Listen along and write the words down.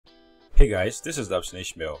Hey guys, this is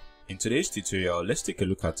Ishmael. In today's tutorial, let's take a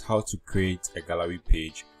look at how to create a gallery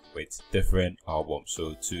page with different albums.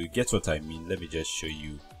 So to get what I mean, let me just show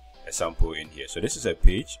you a sample in here. So this is a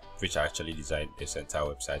page which I actually designed this entire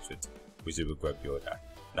website with WYSIWYG Web Builder.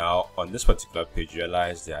 Now on this particular page,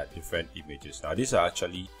 realize there are different images. Now these are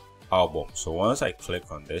actually albums. So once I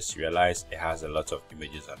click on this, realize it has a lot of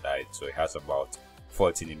images under it. So it has about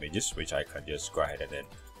 14 images, which I can just go ahead and then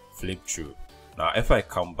flip through. Now if I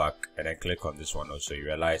come back and then click on this one also, you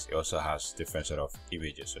realize it also has different sort of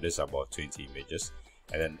images. So this is about 20 images,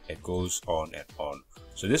 and then it goes on and on.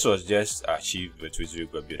 So this was just achieved with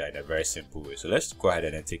WYSIWYG Web Builder in a very simple way. So let's go ahead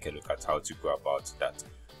and then take a look at how to go about that.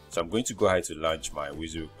 So I'm going to go ahead to launch my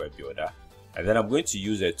WYSIWYG Web Builder, and then I'm going to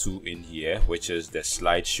use a tool in here, which is the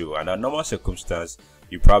slideshow. And under normal circumstance,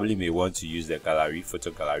 you probably may want to use the gallery,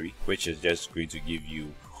 photo gallery, which is just going to give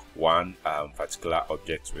you one particular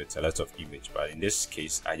object with a lot of image. But in this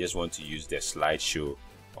case, I just want to use the slideshow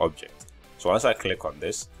object. So once I click on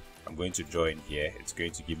this, I'm going to draw in here. It's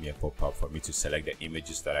going to give me a pop-up for me to select the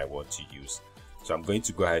images that I want to use. So I'm going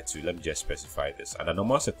to go ahead to, let me just specify this. Under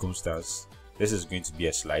normal circumstance, this is going to be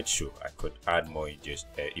a slideshow. I could add more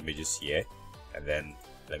images here, and then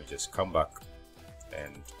let me just come back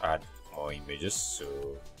and add more images. So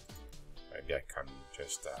maybe I can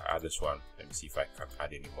just add this one. Let me see if I can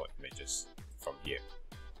add any more images from here.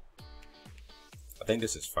 I think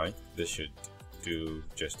this is fine. This should do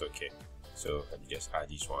just okay. So let me just add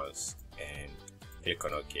these ones and click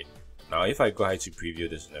on OK. Now if I go ahead to preview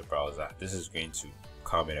this in the browser, this is going to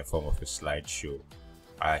come in a form of a slideshow.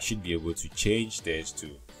 I should be able to change this to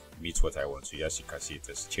meet what I want to. As you can see, it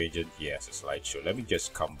is changing here as a slideshow. Let me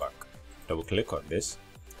just come back, double click on this,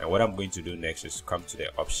 and what I'm going to do next is come to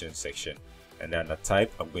the options section, and then the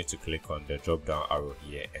type, I'm going to click on the drop down arrow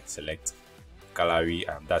here and select gallery,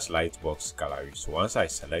 and that's lightbox gallery. So once I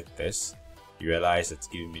select this, you realize it's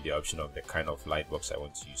giving me the option of the kind of lightbox I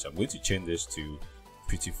want to use. I'm going to change this to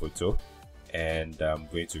pretty photo, and I'm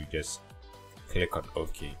going to just click on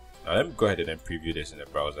OK. Now let me go ahead and then preview this in the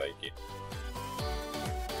browser again.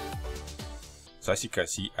 So as you can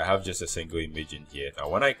see, I have just a single image in here. Now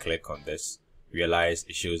when I click on this, realize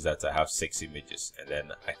it shows that I have 6 images, and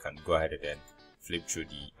then I can go ahead and then flip through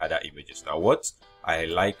the other images. Now what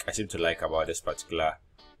I seem to like about this particular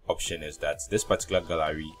option is that this particular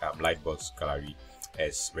gallery, lightbox gallery,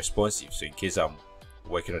 is responsive. So in case I'm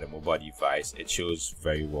working on a mobile device, it shows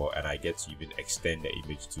very well, and I get to even extend the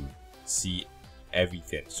image to see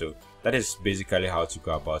everything. So that is basically how to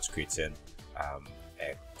go about creating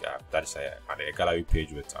that is a gallery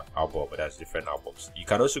page with an album, but that's different albums. You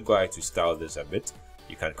can also go ahead to style this a bit.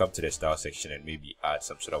 You can come to the style section and maybe add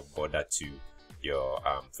some sort of border to your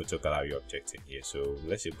photo gallery object in here. So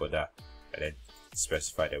let's say border, and then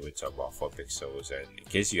specify the width of about 4 pixels. And in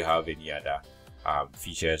case you have any other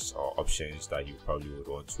features or options that you probably would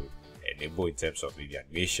want to enable in terms of maybe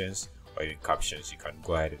animations or even captions, you can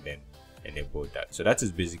go ahead and then enable that. So that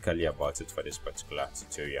is basically about it for this particular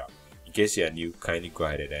tutorial. In case you are new, kindly go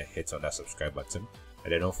ahead and then hit on that subscribe button,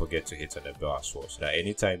 and then don't forget to hit on the bell as well, so that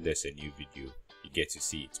anytime there's a new video, you get to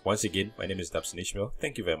see it. Once again, my name is Ishmael.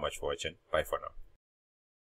 Thank you very much for watching. Bye for now.